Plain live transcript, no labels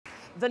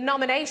The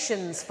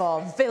nominations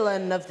for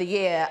Villain of the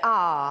Year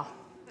are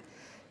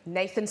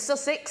Nathan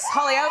Sussex,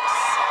 Hollyoaks;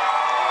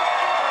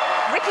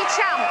 Ricky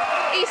Champ,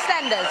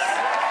 EastEnders;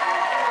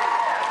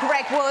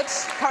 Greg Wood,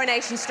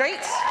 Coronation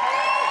Street;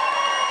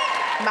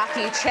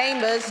 Matthew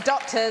Chambers,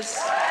 Doctors;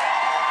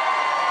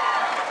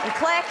 and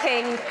Claire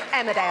King,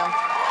 Emmerdale.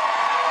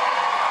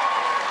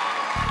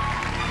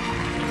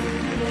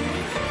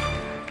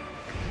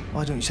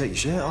 Why don't you take your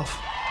shirt off?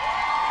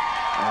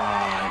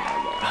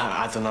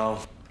 I don't know.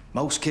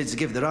 Most kids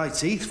give their eye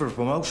teeth for a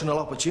promotional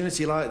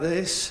opportunity like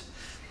this.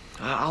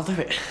 I'll do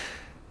it.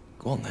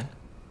 Go on, then.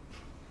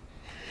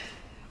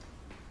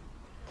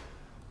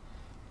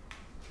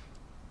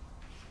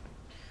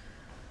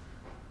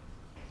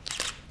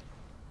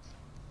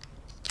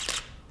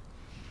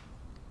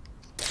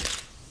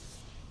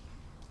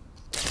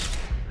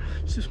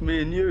 It's just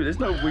me and you. There's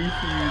no we for you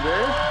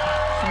there.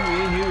 It's me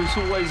and you. It's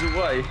always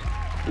away.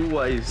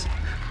 Always.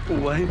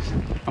 Always.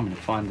 I'm gonna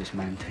find this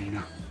man,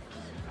 Tina.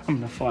 I'm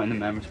gonna find the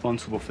man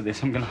responsible for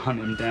this. I'm gonna hunt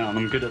him down.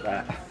 I'm good at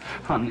that.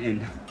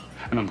 Hunting.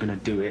 And I'm gonna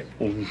do it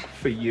all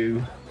for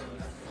you.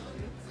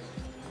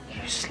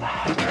 You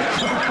slag.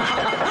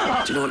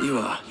 Do you know what you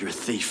are? You're a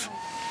thief.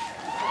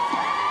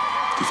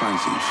 Define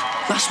thief.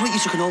 Last week you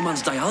took an old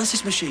man's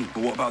dialysis machine.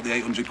 But what about the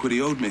 800 quid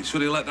he owed me?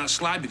 Should he let that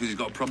slide because he's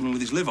got a problem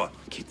with his liver?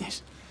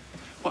 Kidneys.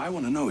 What I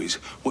want to know is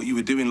what you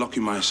were doing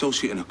locking my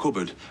associate in a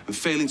cupboard and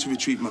failing to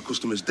retrieve my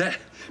customer's debt.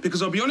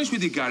 Because I'll be honest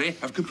with you, Gary,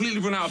 I've completely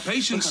run out of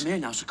patience. Look, I'm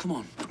here now, so come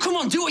on. Come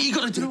on, do what you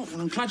gotta do. No, well,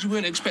 I'm glad you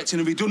weren't expecting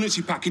a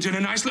redundancy package and a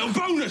nice little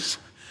bonus.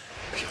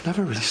 But you're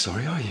never really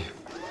sorry, are you?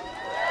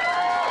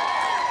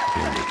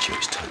 Your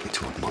nature's turned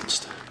into a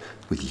monster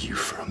with you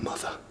for a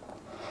mother.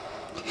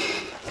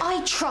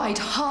 I tried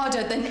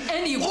harder than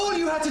anyone. All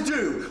you had to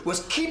do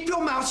was keep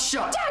your mouth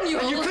shut.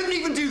 Daniel! And you couldn't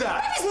even do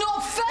that. That is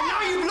not fair! And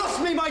now you've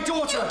lost me, my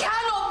daughter! You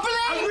cannot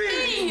blame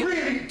I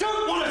really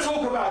don't want to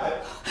talk about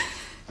it!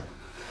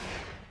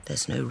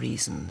 There's no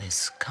reason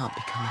this can't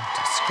become a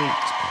discreet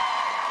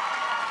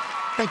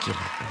but regular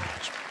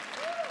arrangement.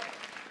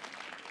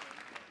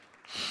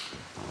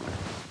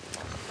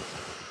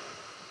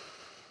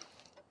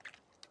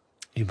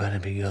 You better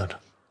be good.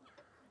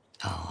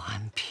 Oh,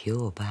 I'm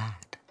pure bad.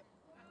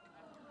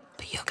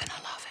 But you're gonna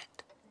love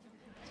it.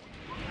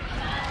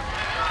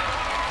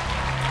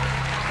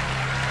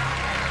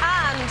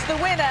 And the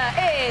winner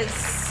is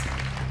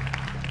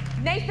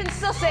Nathan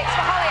Sussex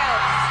for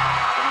Hollyoaks.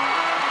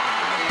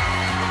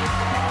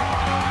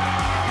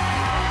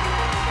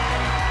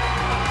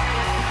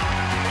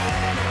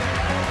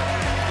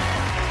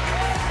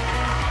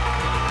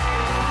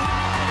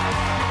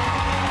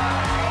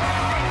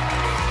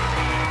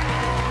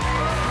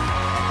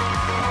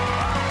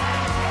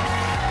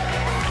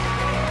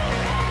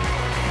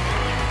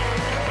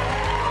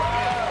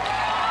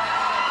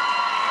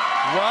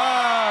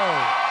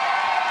 Wow!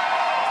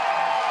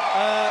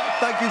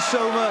 Thank you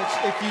so much.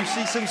 If you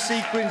see some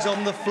sequins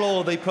on the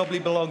floor, they probably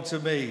belong to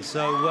me.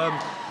 So,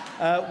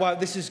 wow,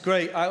 this is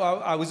great.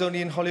 I was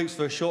only in Hollyoaks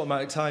for a short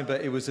amount of time,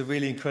 but it was a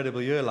really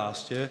incredible year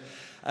last year.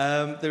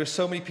 There are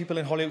so many people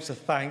in Hollyoaks to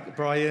thank.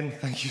 Brian,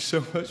 thank you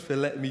so much for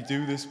letting me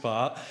do this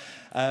part.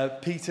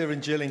 Peter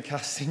and Jill in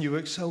casting, you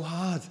worked so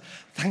hard.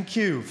 Thank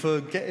you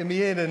for getting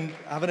me in and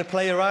having a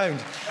play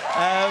around.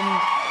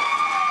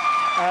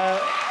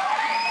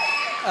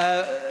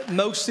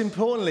 Most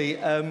importantly,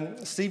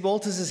 Steve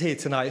Walters is here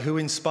tonight, who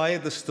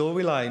inspired the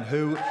storyline,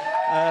 who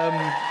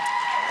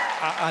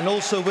and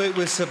also worked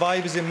with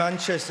survivors in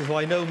Manchester, who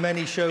I know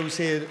many shows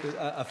here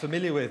are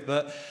familiar with,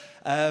 but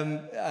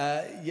and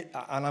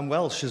I'm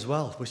Welsh as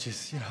well, which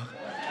is, you know.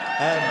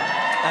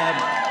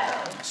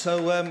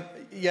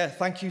 Yeah,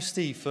 thank you,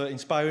 Steve, for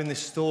inspiring this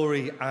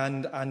story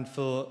and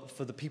for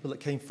the people that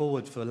came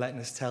forward for letting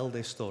us tell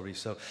this story.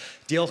 So,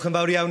 diolch yn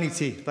fawr iawn I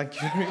ti. Thank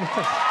you very much.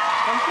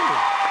 Thank you.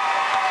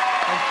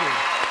 Thank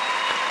you.